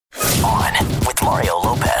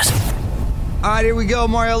All right, here we go.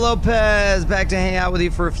 Mario Lopez back to hang out with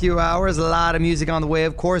you for a few hours. A lot of music on the way,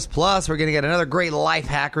 of course. Plus, we're going to get another great life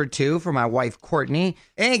hack or two for my wife, Courtney,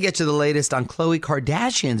 and get you the latest on Khloe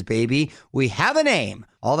Kardashian's baby. We have a name.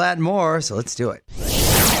 All that and more, so let's do it.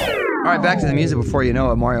 All right, back to the music before you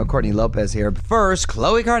know it. Mario and Courtney Lopez here. But first,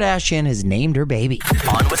 Khloe Kardashian has named her baby.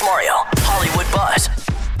 On with Mario, Hollywood Buzz.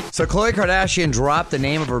 So Khloe Kardashian dropped the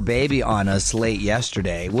name of her baby on us late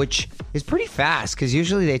yesterday, which is pretty fast because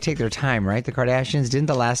usually they take their time, right? The Kardashians, didn't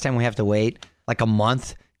the last time we have to wait like a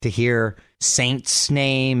month to hear Saint's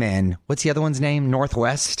name and what's the other one's name?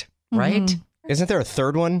 Northwest, right? Mm-hmm. Isn't there a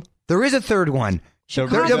third one? There is a third one. But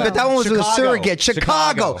that one was with a surrogate.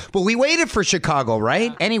 Chicago. But we waited for Chicago,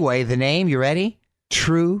 right? Anyway, the name, you ready?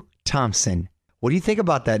 True Thompson. What do you think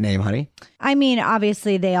about that name, honey? I mean,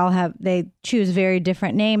 obviously they choose very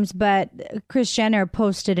different names, but Kris Jenner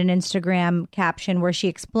posted an Instagram caption where she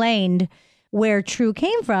explained where True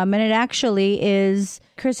came from, and it actually is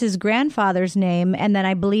Kris's grandfather's name, and then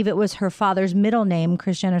I believe it was her father's middle name,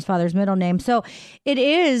 Kris Jenner's father's middle name. So it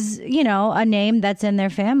is, a name that's in their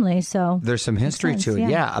family. So there's some history to it.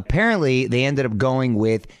 Yeah. Apparently, they ended up going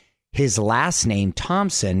with his last name,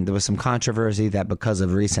 Thompson. There was some controversy that because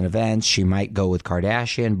of recent events, she might go with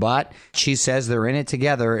Kardashian, but she says they're in it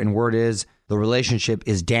together, and word is the relationship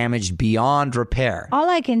is damaged beyond repair. All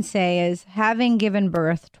I can say is, having given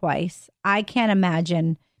birth twice, I can't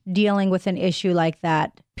imagine dealing with an issue like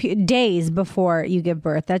that days before you give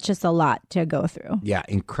birth. That's just a lot to go through. Yeah,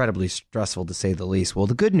 incredibly stressful to say the least. Well,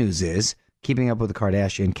 the good news is Keeping Up with the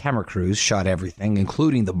Kardashian camera crews shot everything,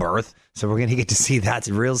 including the birth. So we're going to get to see that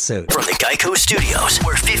real soon. From the Geico Studios,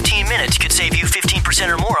 where 15 minutes could save you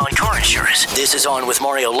 15% or more on car insurance. This is On with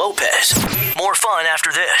Mario Lopez. More fun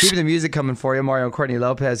after this. Keeping the music coming for you. Mario and Courtney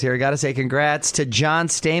Lopez here. Got to say congrats to John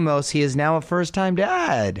Stamos. He is now a first-time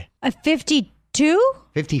dad. 52?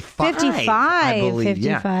 55. 55. I believe. 55.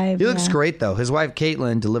 Yeah. He looks great, though. His wife,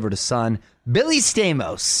 Caitlin, delivered a son, Billy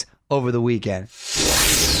Stamos, over the weekend.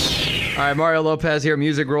 All right, Mario Lopez here.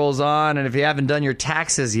 Music rolls on. And if you haven't done your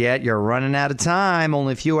taxes yet, you're running out of time.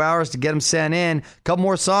 Only a few hours to get them sent in. A couple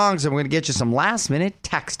more songs, and we're going to get you some last-minute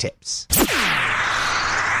tax tips.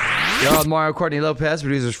 Yo, Mario, Courtney Lopez,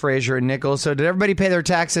 producers Frazier and Nichols. So did everybody pay their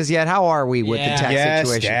taxes yet? How are we with the tax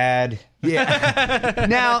situation? Dad. Yeah.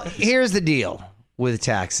 Now, here's the deal with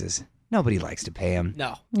taxes. Nobody likes to pay them.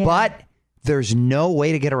 No. Yeah. But there's no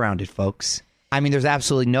way to get around it, folks. I mean, there's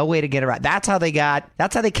absolutely no way to get around. That's how they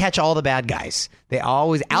catch all the bad guys. They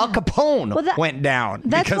always, Al Capone went down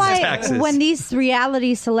because of taxes. When these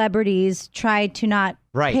reality celebrities try to not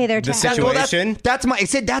pay their taxes. The situation.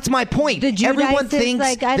 That's my point. Everyone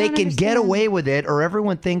thinks they can get away with it, or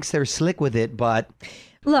everyone thinks they're slick with it, but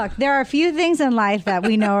look, there are a few things in life that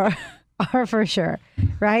we know are for sure,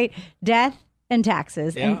 right? Death and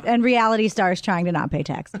taxes, and reality stars trying to not pay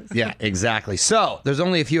taxes. Yeah, exactly. So there's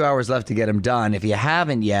only a few hours left to get them done. If you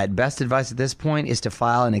haven't yet, best advice at this point is to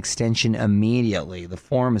file an extension immediately. The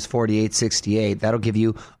form is 4868. That'll give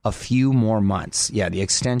you a few more months. Yeah, the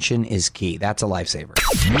extension is key. That's a lifesaver.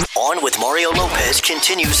 On with Mario Lopez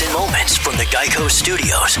continues in moments from the Geico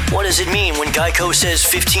Studios. What does it mean when Geico says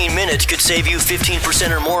 15 minutes could save you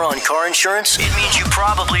 15% or more on car insurance? It means you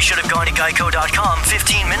probably should have gone to geico.com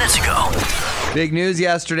 15 minutes ago. Big news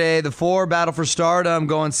yesterday. The 4 Battle for Stardom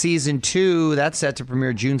going season 2. That's set to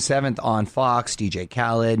premiere June 7th on Fox. DJ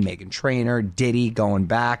Khaled, Meghan Trainor, Diddy going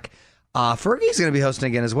back. Fergie's going to be hosting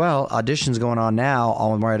again as well. Auditions going on now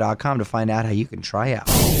on Mario.com to find out how you can try out.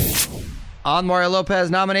 On Mario Lopez,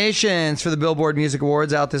 nominations for the Billboard Music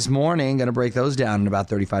Awards out this morning. Going to break those down in about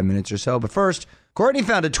 35 minutes or so. But first, Courtney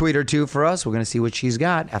found a tweet or two for us. We're going to see what she's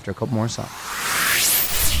got after a couple more songs.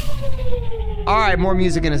 All right, more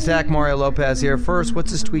music in a sec. Mario Lopez here. First,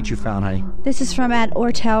 what's this tweet you found, honey? This is from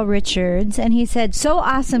 @Ortel Richards, and he said, "So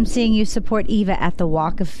awesome seeing you support Eva at the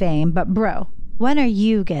Walk of Fame, but bro, when are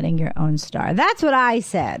you getting your own star?" That's what I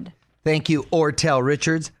said. Thank you, Ortel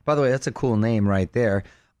Richards. By the way, that's a cool name right there.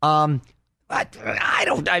 I'm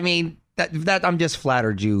just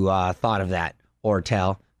flattered you thought of that,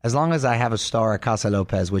 Ortel. As long as I have a star at Casa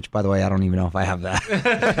Lopez, which, by the way, I don't even know if I have that.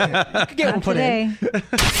 Could get one put in.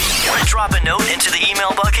 Want to drop a note into the email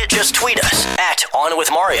bucket? Just tweet us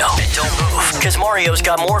 @OnWithMario. And don't move, because Mario's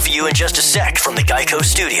got more for you in just a sec from the Geico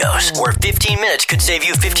Studios, where 15 minutes could save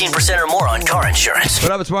you 15% or more on car insurance.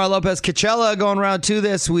 What up, it's Mario Lopez. Coachella going round 2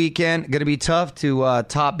 this weekend. Going to be tough to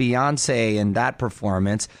top Beyonce in that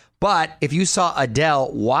performance. But if you saw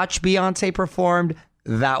Adele watch Beyonce performed,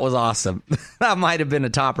 that was awesome. That might have been a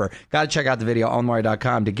topper. Got to check out the video on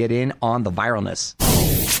Mario.com to get in on the viralness.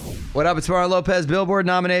 What up? It's Mario Lopez. Billboard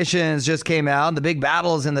nominations just came out. The big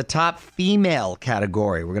battle is in the top female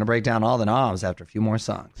category. We're going to break down all the noms after a few more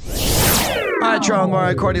songs. All right, Charles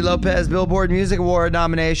Mario, Courtney Lopez. Billboard Music Award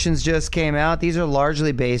nominations just came out. These are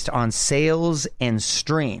largely based on sales and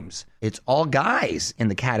streams. It's all guys in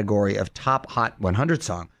the category of top Hot 100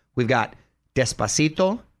 song. We've got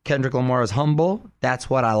Despacito, Kendrick Lamar's Humble, That's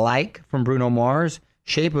What I Like from Bruno Mars,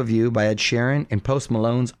 Shape of You by Ed Sheeran, and Post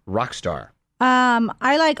Malone's Rockstar.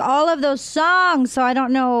 I like all of those songs, so I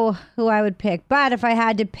don't know who I would pick. But if I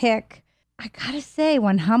had to pick, I gotta say,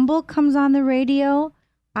 when Humble comes on the radio,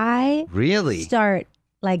 I really start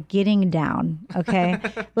like getting down. Okay,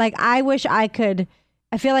 like I wish I could.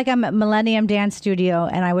 I feel like I'm at Millennium Dance Studio,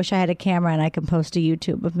 and I wish I had a camera and I can post a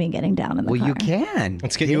YouTube of me getting down in the car. Well, you can.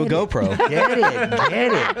 Let's get you a GoPro.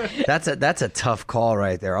 Get it. That's a tough call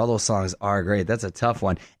right there. All those songs are great. That's a tough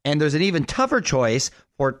one. And there's an even tougher choice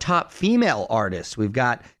for top female artists. We've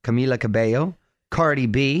got Camila Cabello, Cardi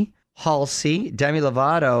B, Halsey, Demi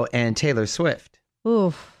Lovato, and Taylor Swift.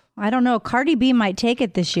 Oof. I don't know. Cardi B might take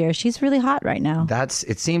it this year. She's really hot right now.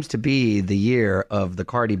 It seems to be the year of the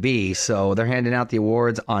Cardi B. So they're handing out the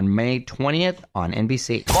awards on May 20th on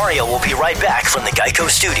NBC. Mario will be right back from the Geico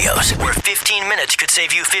Studios, where 15 minutes could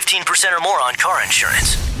save you 15% or more on car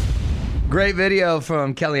insurance. Great video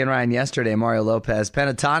from Kelly and Ryan yesterday. Mario Lopez.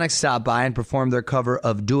 Pentatonic stopped by and performed their cover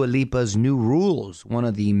of Dua Lipa's New Rules, one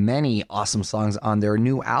of the many awesome songs on their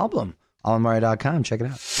new album. AllOnMario.com. Check it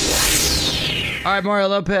out. All right, Mario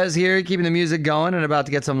Lopez here, keeping the music going and about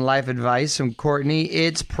to get some life advice from Courtney.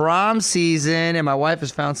 It's prom season, and my wife has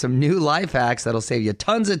found some new life hacks that'll save you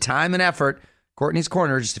tons of time and effort. Courtney's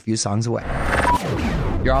Corner, just a few songs away.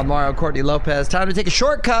 You're on Mario, Courtney Lopez. Time to take a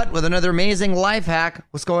shortcut with another amazing life hack.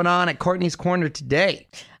 What's going on at Courtney's Corner today?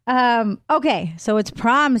 Okay, so it's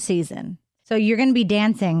prom season. So you're going to be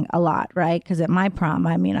dancing a lot, right? Because at my prom,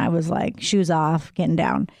 I mean, I was like shoes off, getting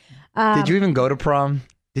down. Did you even go to prom?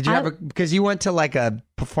 Did you because you went to like a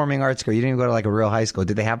performing arts school. You didn't even go to like a real high school.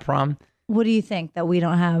 Did they have prom? What do you think that we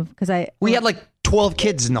don't have? We had like 12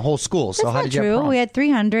 kids in the whole school. So how did you have prom? We had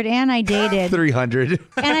 300 and I dated 300.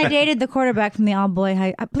 And I dated the quarterback from the all boy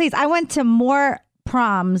high. Please, I went to more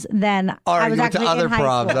proms than all right, I was you went actually to other in high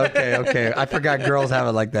proms. school. Okay. I forgot girls have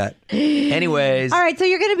it like that. Anyways. All right, so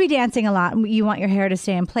you're going to be dancing a lot. You want your hair to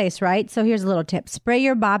stay in place, right? So here's a little tip. Spray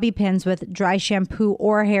your bobby pins with dry shampoo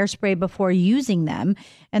or hairspray before using them,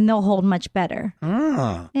 and they'll hold much better.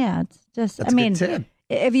 Oh. Yeah, it's just, That's a good tip.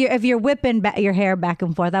 If you're whipping your hair back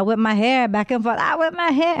and forth, I whip my hair back and forth. I whip my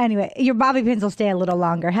hair. Anyway, your bobby pins will stay a little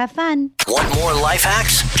longer. Have fun. Want more life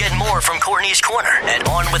hacks? Get more from Courtney's Corner at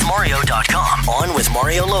OnWithMario.com. On with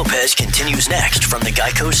Mario Lopez continues next from the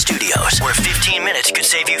Geico Studios, where 15 minutes could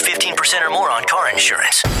save you 15% or more on car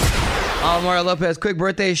insurance. Mario Lopez, quick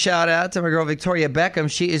birthday shout out to my girl Victoria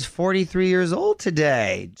Beckham. She is 43 years old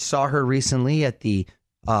today. Saw her recently at the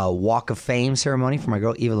Walk of Fame ceremony for my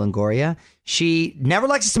girl Eva Longoria. She never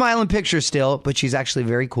likes to smile in pictures still, but she's actually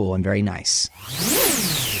very cool and very nice.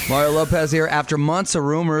 Mario Lopez here. After months of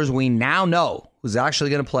rumors, we now know who's actually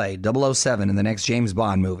going to play 007 in the next James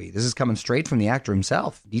Bond movie. This is coming straight from the actor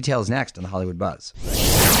himself. Details next on the Hollywood Buzz.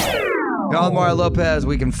 Now with Mario Lopez,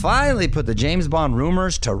 we can finally put the James Bond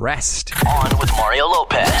rumors to rest. On with Mario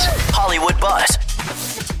Lopez, Hollywood Buzz.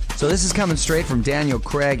 So this is coming straight from Daniel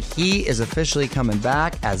Craig. He is officially coming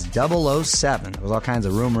back as 007. There was all kinds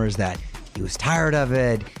of rumors that he was tired of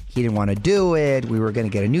it. He didn't want to do it. We were going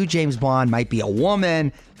to get a new James Bond, might be a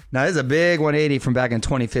woman. Now, this is a big 180 from back in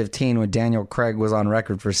 2015 when Daniel Craig was on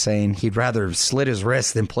record for saying he'd rather have slit his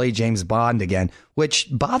wrist than play James Bond again, which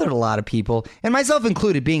bothered a lot of people, and myself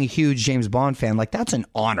included, being a huge James Bond fan. Like, that's an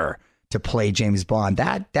honor to play James Bond.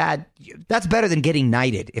 That's better than getting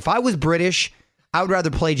knighted. If I was British, I would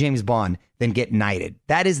rather play James Bond than get knighted.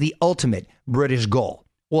 That is the ultimate British goal.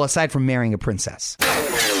 Well, aside from marrying a princess.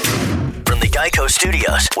 From the Geico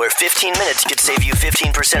Studios, where 15 minutes could save you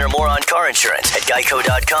 15% or more on car insurance at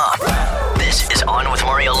Geico.com. This is On with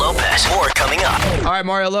Mario Lopez. More coming up. All right,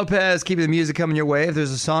 Mario Lopez, keeping the music coming your way. If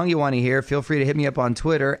there's a song you want to hear, feel free to hit me up on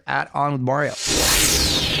Twitter at On with Mario.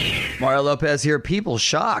 Mario Lopez here. People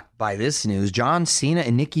shocked by this news. John Cena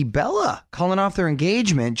and Nikki Bella calling off their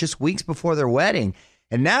engagement just weeks before their wedding.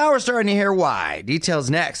 And now we're starting to hear why. Details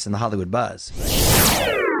next in the Hollywood Buzz.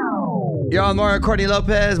 You're on Mario, Courtney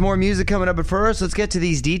Lopez. More music coming up, but first, let's get to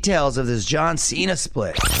these details of this John Cena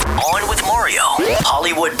split. On with Mario,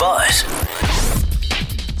 Hollywood Buzz.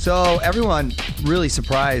 So everyone really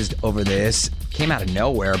surprised over this. Came out of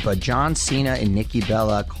nowhere, but John Cena and Nikki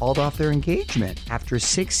Bella called off their engagement after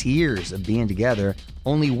 6 years of being together.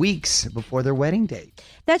 only weeks before their wedding date.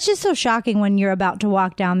 That's just so shocking when you're about to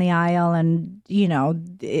walk down the aisle and,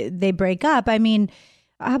 they break up. I mean,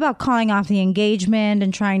 how about calling off the engagement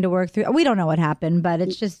and trying to work through? We don't know what happened, but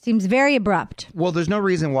it just seems very abrupt. Well, there's no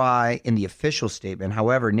reason why in the official statement.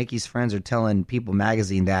 However, Nikki's friends are telling People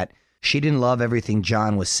magazine that she didn't love everything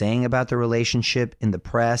John was saying about the relationship in the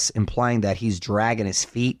press, implying that he's dragging his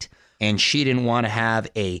feet, and she didn't want to have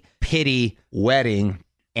a pity wedding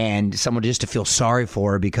and someone just to feel sorry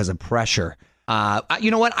for her because of pressure.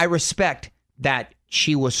 You know what? I respect that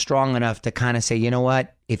she was strong enough to kind of say, you know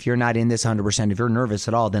what? If you're not in this 100%, if you're nervous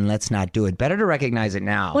at all, then let's not do it. Better to recognize it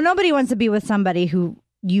now. Well, nobody wants to be with somebody who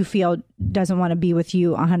you feel doesn't want to be with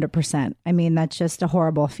you 100%. I mean, that's just a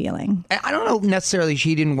horrible feeling. I don't know necessarily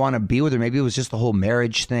she didn't want to be with her. Maybe it was just the whole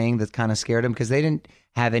marriage thing that kind of scared him because they didn't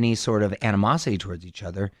have any sort of animosity towards each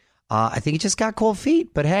other. I think he just got cold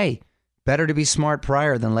feet. But hey, better to be smart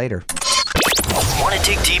prior than later. Want to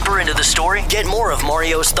dig deeper into the story? Get more of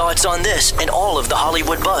Mario's thoughts on this and all of the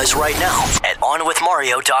Hollywood buzz right now at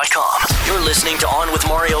onwithmario.com. You're listening to On with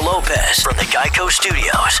Mario Lopez from the Geico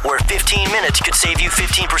Studios, where 15 minutes could save you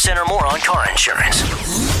 15% or more on car insurance.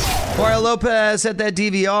 Mario Lopez at that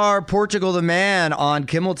DVR, Portugal the Man on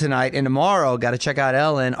Kimmel tonight. And tomorrow, got to check out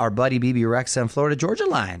Ellen, our buddy BB Rexa and Florida Georgia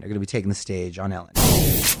Line. They're going to be taking the stage on Ellen.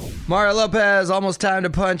 Mario Lopez, almost time to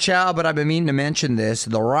punch out, but I've been meaning to mention this.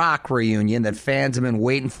 The Rock reunion that fans have been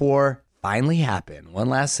waiting for finally happened. One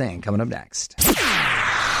last thing coming up next.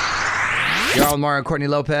 You're on with Mario and Courtney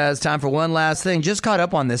Lopez. Time for one last thing. Just caught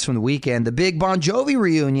up on this from the weekend. The big Bon Jovi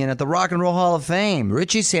reunion at the Rock and Roll Hall of Fame.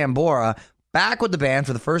 Richie Sambora back with the band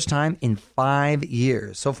for the first time in 5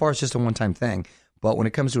 years. So far, it's just a one-time thing. But when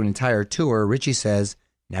it comes to an entire tour, Richie says,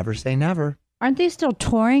 never say never. Aren't they still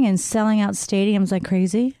touring and selling out stadiums like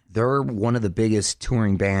crazy? They're one of the biggest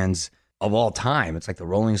touring bands of all time. It's like the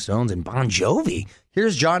Rolling Stones and Bon Jovi.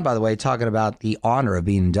 Here's John, by the way, talking about the honor of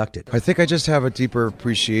being inducted. I think I just have a deeper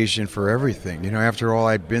appreciation for everything. After all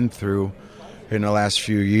I'd been through in the last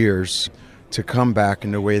few years, to come back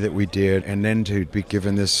in the way that we did and then to be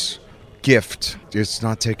given this gift, it's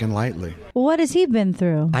not taken lightly. What has he been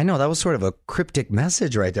through? I know, that was sort of a cryptic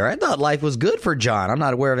message right there. I thought life was good for John. I'm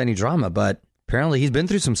not aware of any drama, but apparently he's been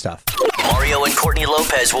through some stuff. Mario and Courtney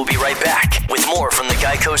Lopez will be right back with more from the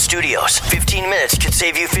Geico Studios. 15 minutes could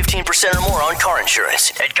save you 15% or more on car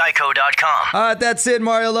insurance at geico.com. All right, that's it.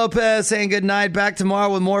 Mario Lopez saying goodnight. Back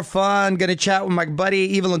tomorrow with more fun. Going to chat with my buddy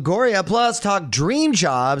Eva Longoria, plus talk dream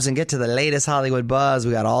jobs and get to the latest Hollywood buzz.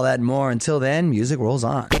 We got all that and more. Until then, music rolls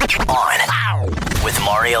on. On with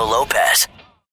Mario Lopez.